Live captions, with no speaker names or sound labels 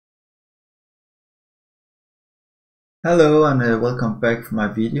Hello and welcome back for my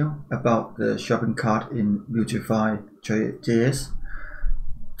video about the shopping cart in Vuetify.js.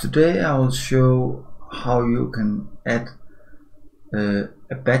 Today I will show how you can add a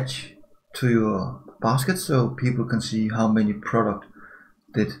badge to your basket so people can see how many product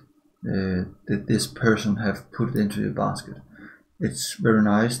did this person have put into your basket. It's very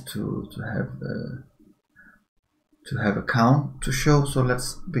nice to have a count to show, so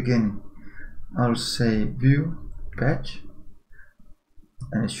let's begin. I'll say view badge,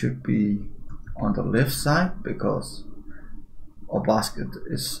 and it should be on the left side because our basket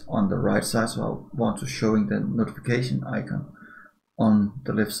is on the right side, so I want to showing the notification icon on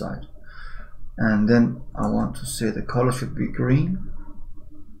the left side. And then I want to say the color should be green,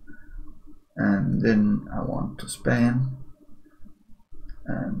 and then I want to span,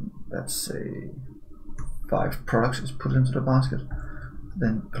 and let's say 5 products is put into the basket.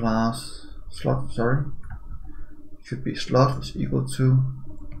 Then class slot, should be slot is equal to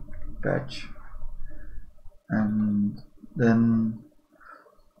badge, and then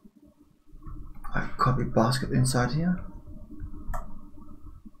I copy basket inside here,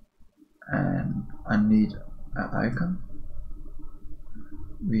 and I need an icon,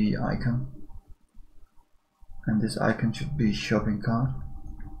 the icon, and this icon should be shopping cart,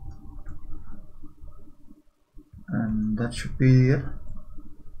 and that should be it.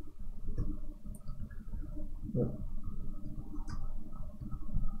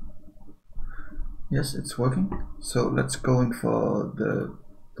 Yes, it's working. So let's go in for the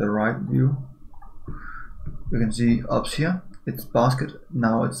right view. You can see up here it's basket.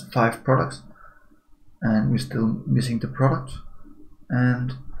 Now it's 5 products and we're still missing the product,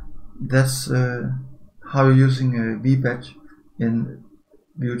 and that's how you're using a V badge in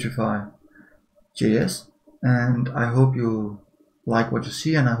Vuetify.js. And I hope you like what you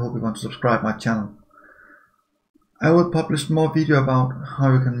see, and I hope you want to subscribe my channel. I will publish more video about how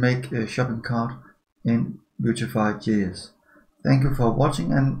you can make a shopping cart in Vuetify.js. Thank you for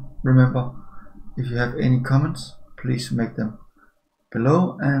watching, and remember, if you have any comments, please make them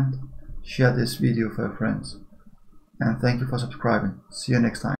below and share this video for your friends. And thank you for subscribing. See you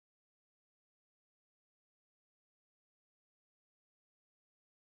next time.